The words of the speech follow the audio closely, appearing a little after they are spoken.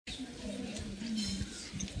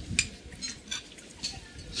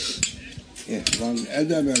احفظ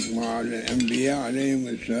أدبك مع الأنبياء عليهم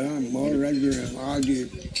السلام، مو رجل عادي.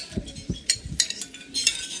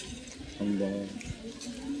 الله.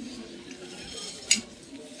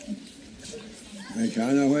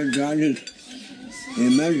 كان هو جالس في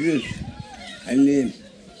مجلس اللي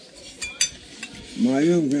ما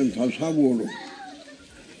يمكن تصوره.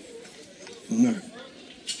 نعم.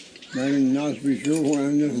 بل الناس بيشوفوا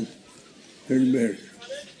عندهم في البيت.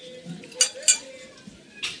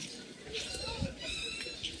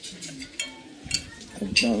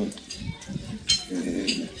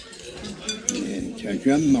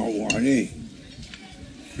 تجمعوا عليه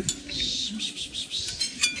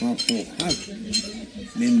مفتوحات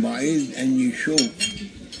من بعيد أن يشوف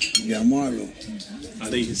جماله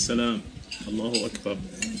عليه السلام. الله أكبر.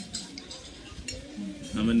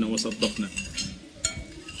 آمنا وصدقنا.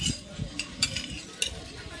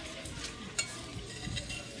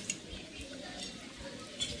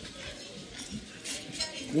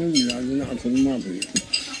 لازم نعطي ما في،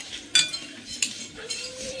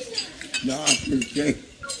 لا أعطي شيء.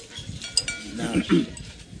 ناس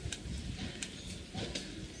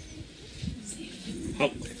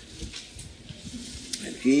حق.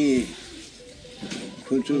 في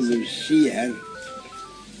كتب السير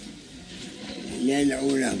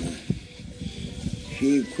للعلماء،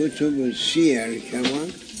 في كتب السير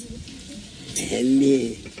كمان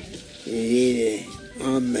اللي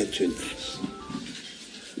عامة الناس،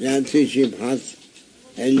 لا تبحث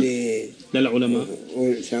اللي للعلماء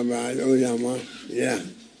تبع العلماء، لا.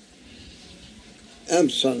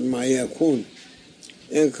 أبسط ما يكون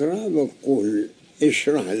اقرأ وقول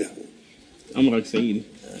اشرح له. أمرك سيدي.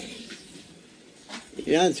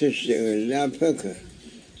 لا تشتغل لا فكر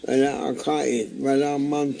ولا عقائد ولا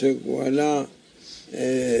منطق ولا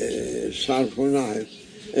صرف ونحو،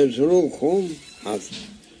 اتركهم حسب.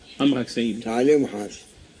 أمرك سيدي. تعليم حسب.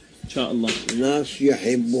 إن شاء الله. الناس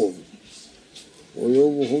يحبون،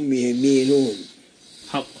 قلوبهم يميلون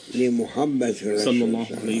حق لمحبة الرسول صلى الله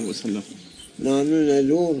عليه وسلم. نحن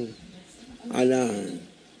ندور على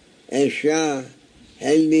أشياء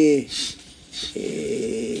اللي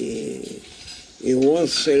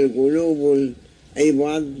يوصل قلوب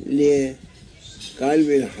العباد لقلب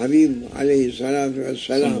الحبيب عليه الصلاة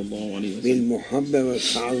والسلام بالمحبة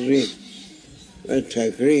والتعظيم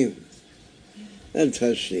والتكريم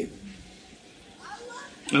والتسليم.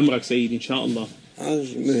 أمرك سيدي. إن شاء الله. هذا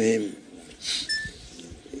مهم.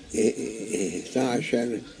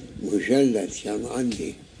 11 مجلد كان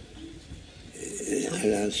عندي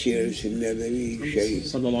على سيرة النبي الشريف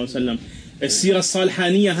صلى الله عليه وسلم. السيرة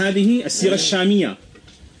الصالحانية هذه السيرة الشامية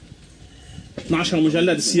 12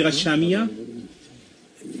 مجلد. السيرة الشامية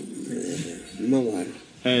ما بعرف.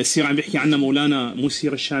 السيرة عم بيحكي عنها مولانا، مو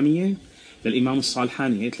السيرة الشامية للإمام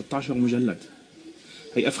الصالحاني، هي 13 مجلد،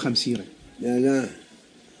 هي أفخم سيرة. لا لا،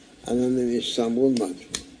 أنا من إسطنبول.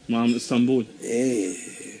 ما من إسطنبول. إيه،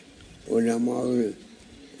 علماء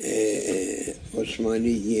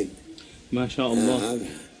عثمانيين ما شاء الله.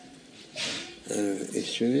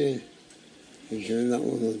 اسمه لا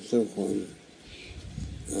أنطقهم.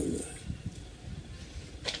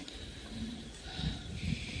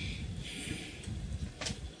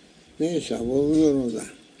 ليس أبو ده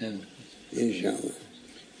إن شاء الله.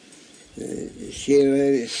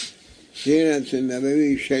 سيرة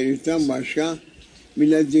النبوي الشريف başka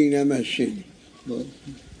millet dinlemesin.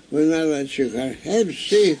 Bunlarla çıkar.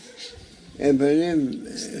 Hepsi efendim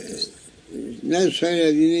ne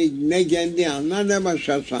söylediğini ne kendi anlar ne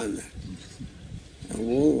başkası anlar.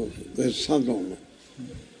 Bu kıssa dolu.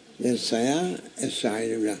 Kıssaya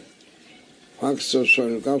es-sa'ilullah.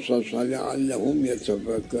 Faksusul kasasa leallehum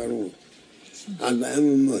yetefekkerun. Hada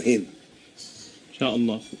emir mühim.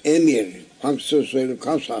 İnşallah. Emir. Faksusul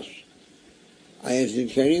kasas. Ayet-i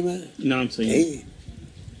kerime. نعم سيدي.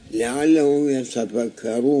 لعلهم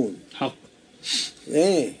يتفكرون. حق.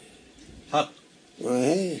 ايه حق.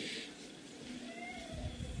 ايه.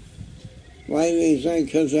 والإنسان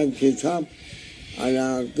كتب كتاب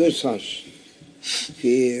على قصص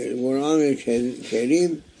في القرآن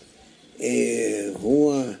الكريم،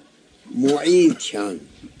 هو معيد كان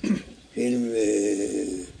في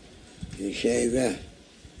الشيبة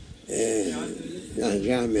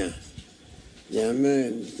جامعة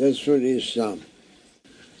قصة الإسلام.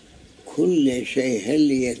 كل شيء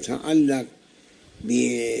هل يتعلق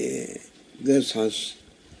بقصص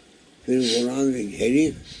في القرآن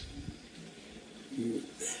الكريم.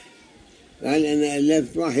 قال أنا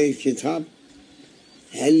ألفت واحد كتاب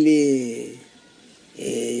اللي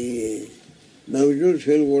موجود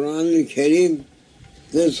في القرآن الكريم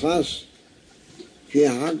قصص، في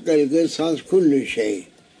حق القصص كل شيء.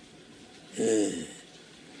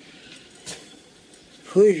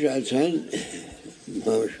 فجأة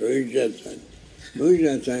مش فجأة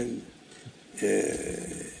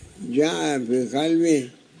جاء في قلبي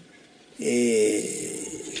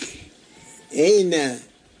أين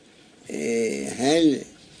هل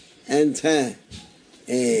أنت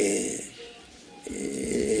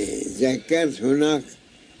ذكرت هناك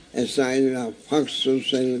استعيد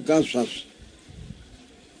فاقصص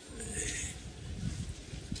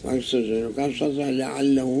القصص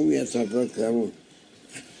لعلهم يتفكرون.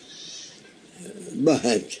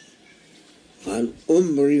 بهت قال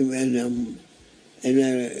أمري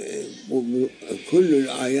أنا كل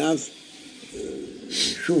الآيات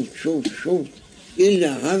شفت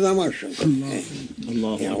إلا هذا ما شفت.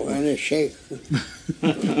 الله يعني أنا شيخ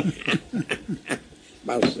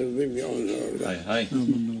بس هاي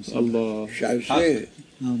الله شيء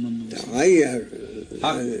تغير.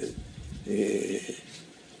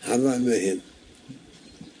 هذا مهم،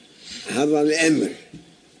 هذا الأمر.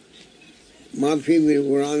 ما في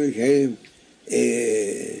بالقرآن الكريم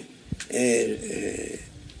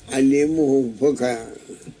علموهم فقه،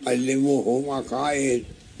 علموهم عقائد،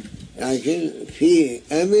 لكن في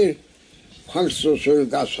أمر خصص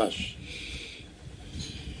القصص.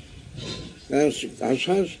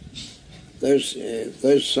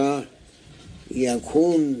 قصة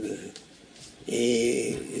يكون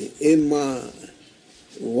إما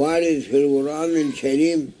وارد في القرآن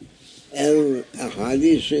الكريم أو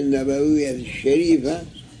أحاديث النبوية الشريفة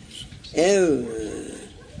أو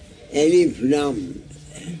ألف لام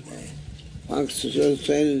مخصوص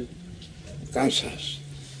القصص.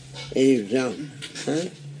 ألف لام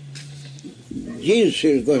جنس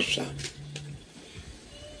القصة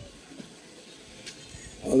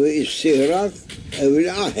أو الاستغراق أو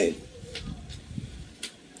العهد.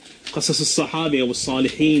 قصص الصحابة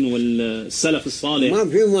والصالحين والسلف الصالح ما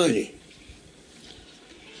في مانع،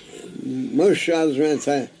 مش لازم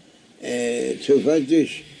أنت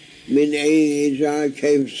تفتش من أين جاء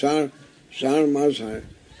كيف صار ما صار.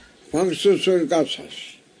 فاقصص القصص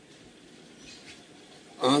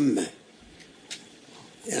عامة،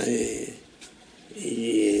 يعني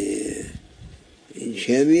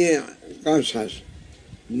جميع قصص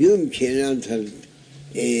يمكن أن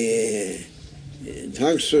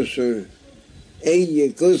تقصص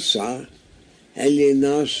أي قصة اللي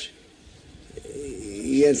الناس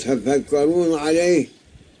يتفكرون عليه،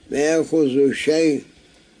 ويأخذوا شيء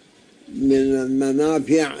من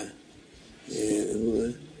المنافع،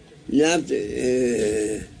 لا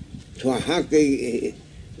تحقق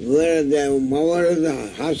ورد وما ورد،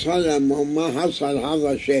 حصل ما حصل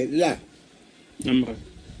هذا الشيء، لا. أمرك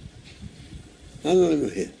هذا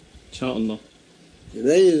المهم إن شاء الله.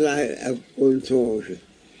 لذا قلت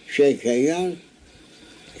شيئا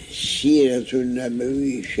سيرة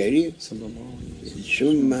النبوي الشريف، صلى الله عليه وسلم،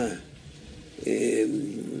 ثم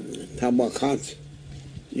طبقات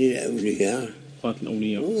للأولياء. طبقات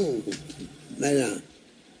الأولياء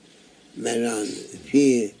ملان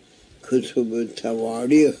في كتب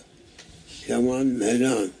التواريخ كمان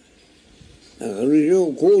ملان.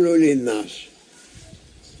 اخرجوا قولوا للناس،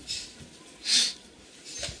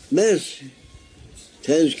 بس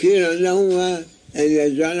تذكيرا لهم أن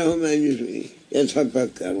يجعلهم أن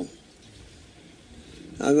يتفكروا.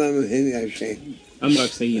 هذا مهم يا شيخ.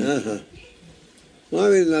 أمرك سيدي. ما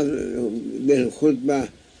بالخطبة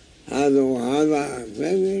هذا وهذا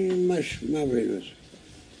مش ما بيلوس.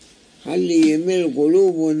 خلي يميل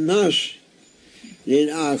قلوب الناس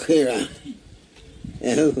للآخرة،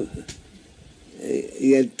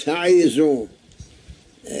 يتعظوا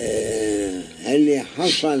اللي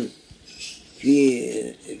حصل في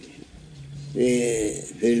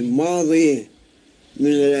الماضي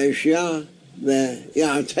من الأشياء،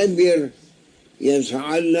 ويعتبر،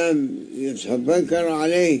 يتعلم، يتفكر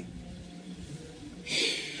عليه.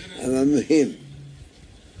 هذا مهم.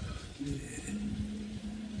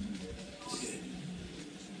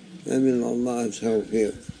 ومن الله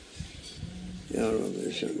التوفيق يا رب.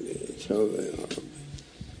 توبة يا رب،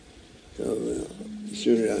 توبة يا رب. بسم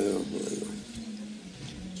الله الرحمن الرحيم.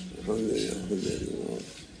 الحمد لله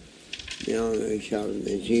نعم شعر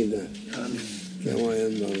مجيدة كما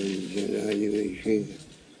ينبغي للجلال والشيخ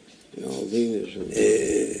العظيم.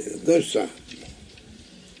 قصة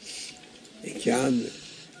كان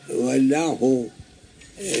ولاه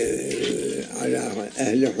على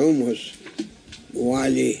أهل حمص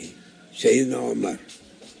والي سيدنا عمر،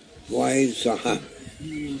 وايد صحابة.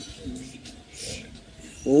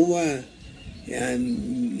 هو يعني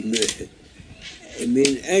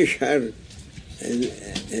من أشهر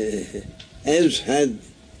أزهد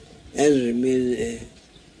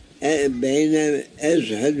بين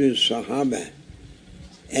أزهد الصحابة،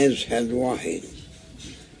 أزهد واحد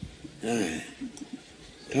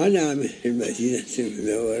طلع من المدينة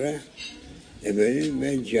المنورة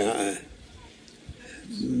ابن جاء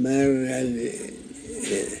مر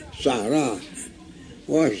الصحراء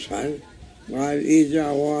وصل قال إذا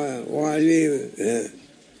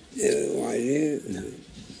والي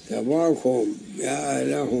تباكم يا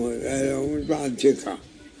أهلهم بعدك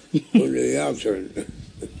كل يصل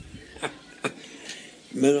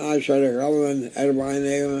من 10 قبل 40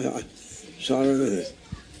 يوم صار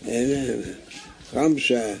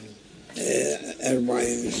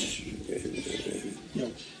 45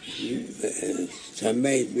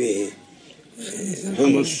 سميت به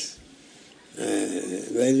حمص.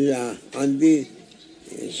 وإذا عندي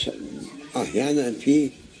أحيانا في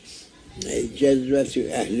جذبة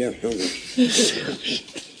أهل حمص.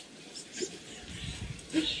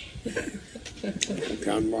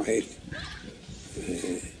 كان واحد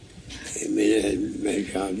من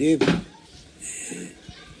المشاهير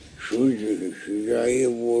شو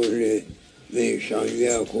جايبوا ميشان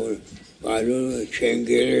ياكل قالوا له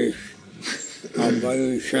شنجريش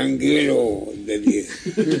قالوا شنجيلو الذي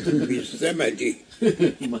بالسمدي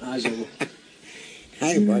ما عجبه.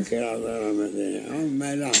 هاي فاكر على مثلا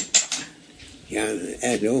أما لا يعني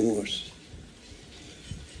أهل حمص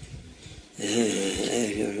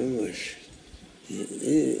أهل حمص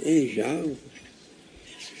إيش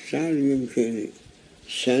صار يمكن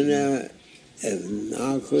سنة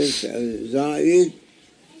ناقص زائد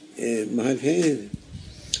مرتين.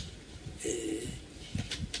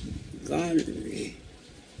 قال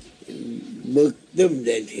بكتب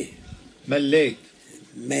ذاتي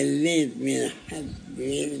مليت من حد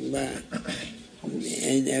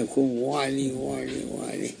أن أكون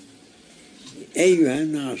والي. أيها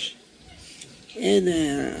الناس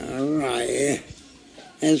أنا رايح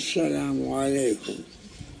السلام عليكم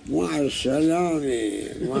مع السلامة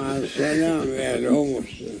يا الحمص.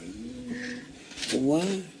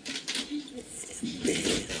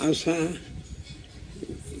 وعصا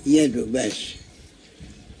يده بس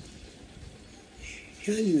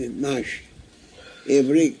يعني ماشي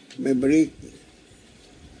مبريك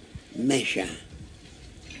مشى.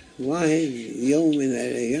 واحد يوم من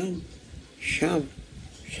الأيام شاف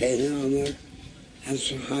سيدنا عمر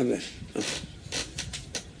الصحابة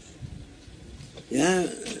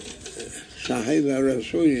يا صاحب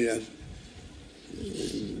رسول الله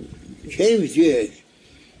كيف جئت؟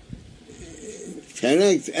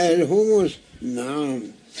 تركت أهل حمص؟ نعم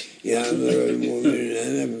يا أمير المؤمنين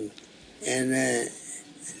أنا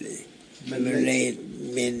مليت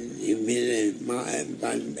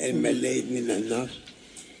من الناس.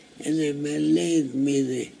 أنا مليت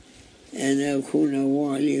من أن أكون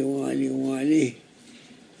والي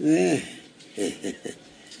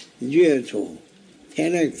جئت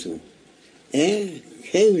تركت.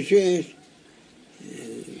 كيف جئت؟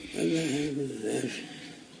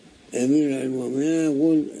 أمير المؤمنين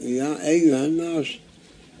يقول يا أيها الناس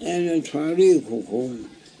أنا طريقكم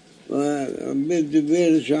وبدي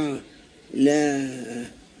برجع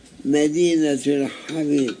لمدينة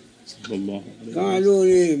الحبيب. قالوا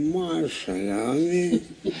لي مع السلامة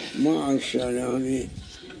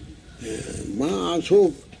ما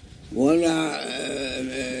أعطوك ولا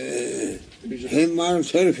حمار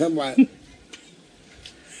تركب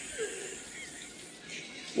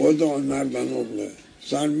وضعوا النار بنوبله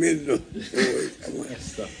صار منه.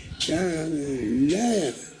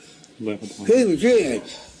 لا كيف جئت؟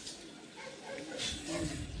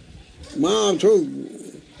 ما أعطوك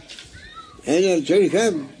هنا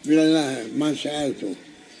تركب؟ لا ما سألته.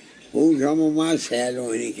 هم كمان ما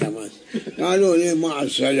سألوني كمان قالوا لي مع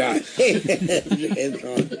السلامة.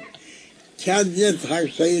 كان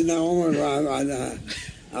يضحك سيدنا عمر على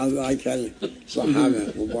ذاك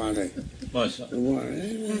الصحابة مبارك ما شاء الله.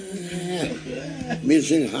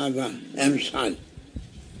 مثل هذا أمثال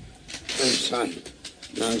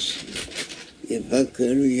ناس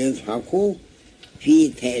يفكروا يضحكوا في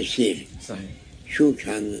تأثير. صحيح. شو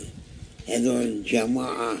كان هذول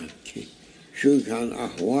الجماعة شو كان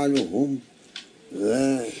أحوالهم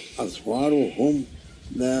وأطوارهم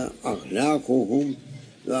وأخلاقهم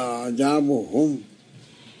وآدابهم.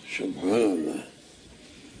 سبحان الله.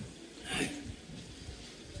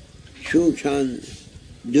 شو كان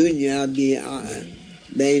دنيا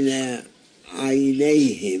بين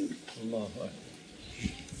عينيهم. الله أكبر.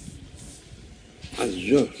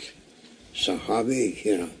 الزهد صحابي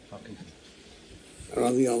كرام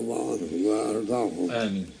رضي الله عنهم وأرضاهم.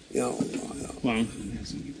 آمين يا الله يا الله.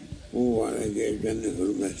 هو على جنة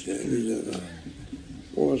المسائل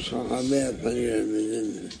والصحابة فنيا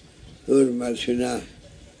من حرمتنا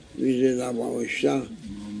بزد أبو الشاه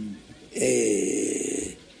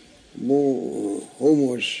مو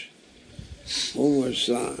حمص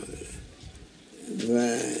Humus'ta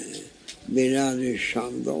ve Bilad-i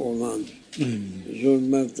Şam'da olan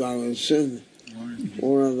zulmet dağılsın.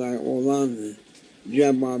 Orada olan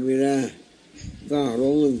cebabire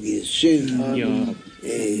kahrolup gitsin. يا رب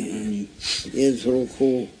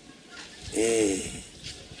Yetruku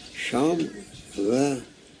Şam ve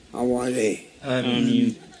havale.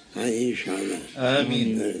 آمين Ha inşallah. آمين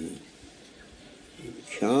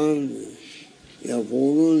كان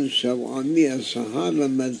يقولون 700 صحابة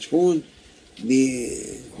مدفون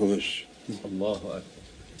بحمص. الله أكبر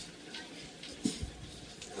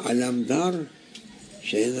علمدار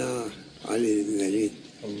سيدنا علي بن الوليد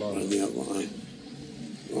الله رضي الله عنه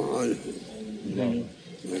وعنه. الله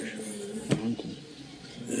ما شاء الله. عنكم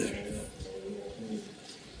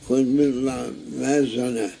كنت مثل ما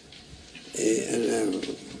سنة أنا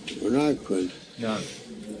هناك كنت نعم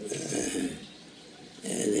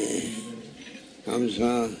يعني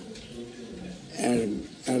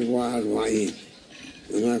 45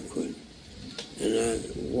 هناك كنت أنا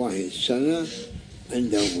 1 سنة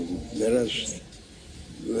عندهم درست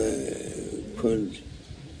وكنت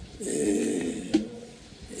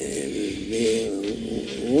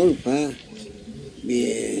بغرفة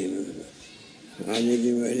علي بن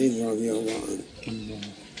الوليد رضي الله عنه.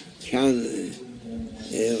 كان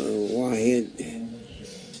واحد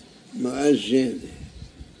مؤذن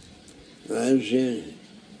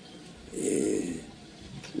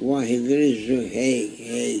واحد رجله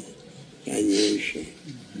هيك كان يمشي.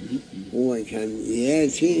 هو كان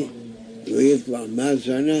يأتي ويطلع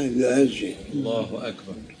مازنة يؤذن. الله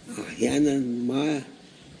أكبر أحيانا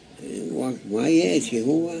وقت ما يأتي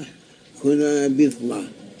هو كنا بيطلع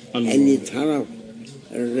اللي طرف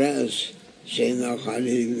الرأس سيدنا خالد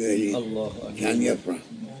بن الوليد الله أكبر كان يفرح.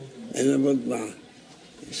 أنا بطلع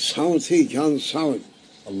صوتي كان صوت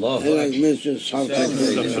الله أنا أكبر مثل صوتك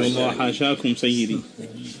استغفر الله حاشاكم سيدي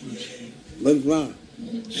بطلع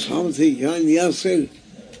صوتي كان يصل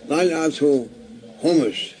طلعته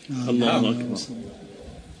خمس. الله أكبر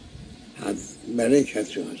هذا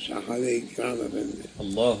بركته صحابي الكرام أفندم.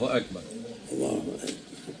 الله أكبر الله أكبر.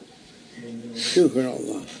 شكر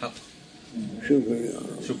الله حق شكر يا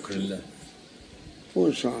رب. شكر لله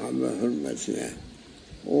وصحابة حرمتنا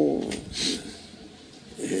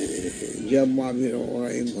وجمع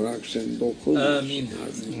بالأورائم راكسن بكل آمين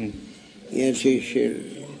يتشر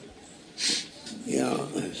يا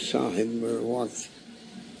صاحب الوقت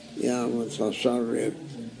يا متصرف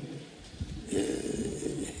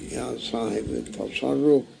يا صاحب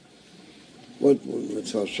التصرف قطب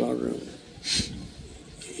المتصرف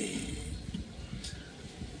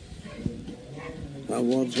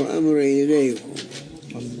فوضت أمري إليكم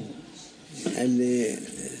اللي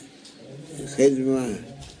خدمة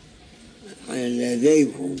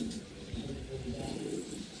لديكم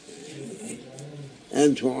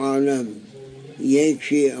أن تعلم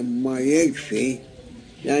يكفي أم ما يكفي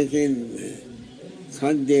لكن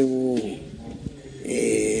قدموا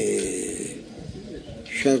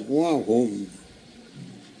شكواهم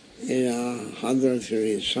إلى حضرة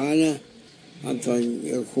الرسالة حتى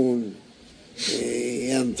يكون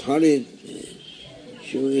ينطرد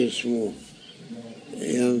شو اسمه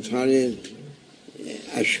ينطرد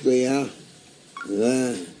أشقياء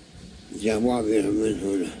وجوابهم من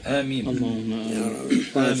هنا. آمين اللهم يا آمين رب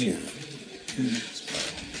الفاتحة.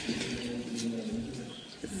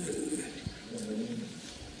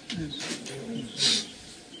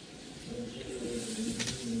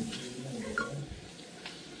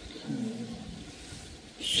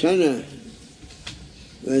 سنة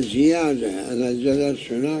وزيادة أنا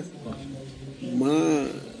جلست هناك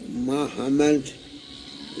ما حملت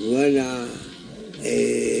ولا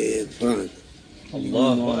فرانك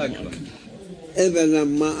الله أكبر أبدا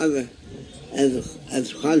ما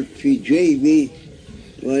أدخلت في جيبي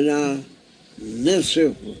ولا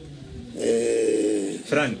نصف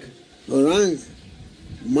فرانك فرانك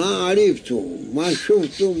ما عرفته ما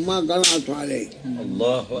شفته ما قرأت عليه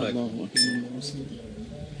الله أكبر الله أكبر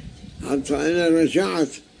حتى أنا رجعت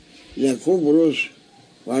لقبرص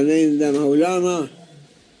وعند مولانا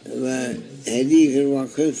وهديك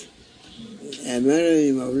الوقت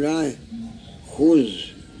أمرني مولاي خذ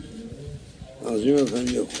عظيمة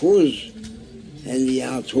أن خذ اللي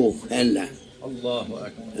يعطوك هلا. الله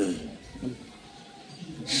أكبر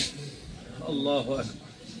الله أكبر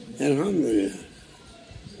الحمد لله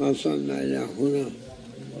وصلنا إلى هنا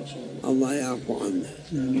الله يعفو عنا.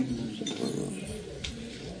 سبحان الله.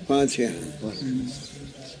 فاتحة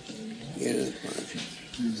يا الفاتحة.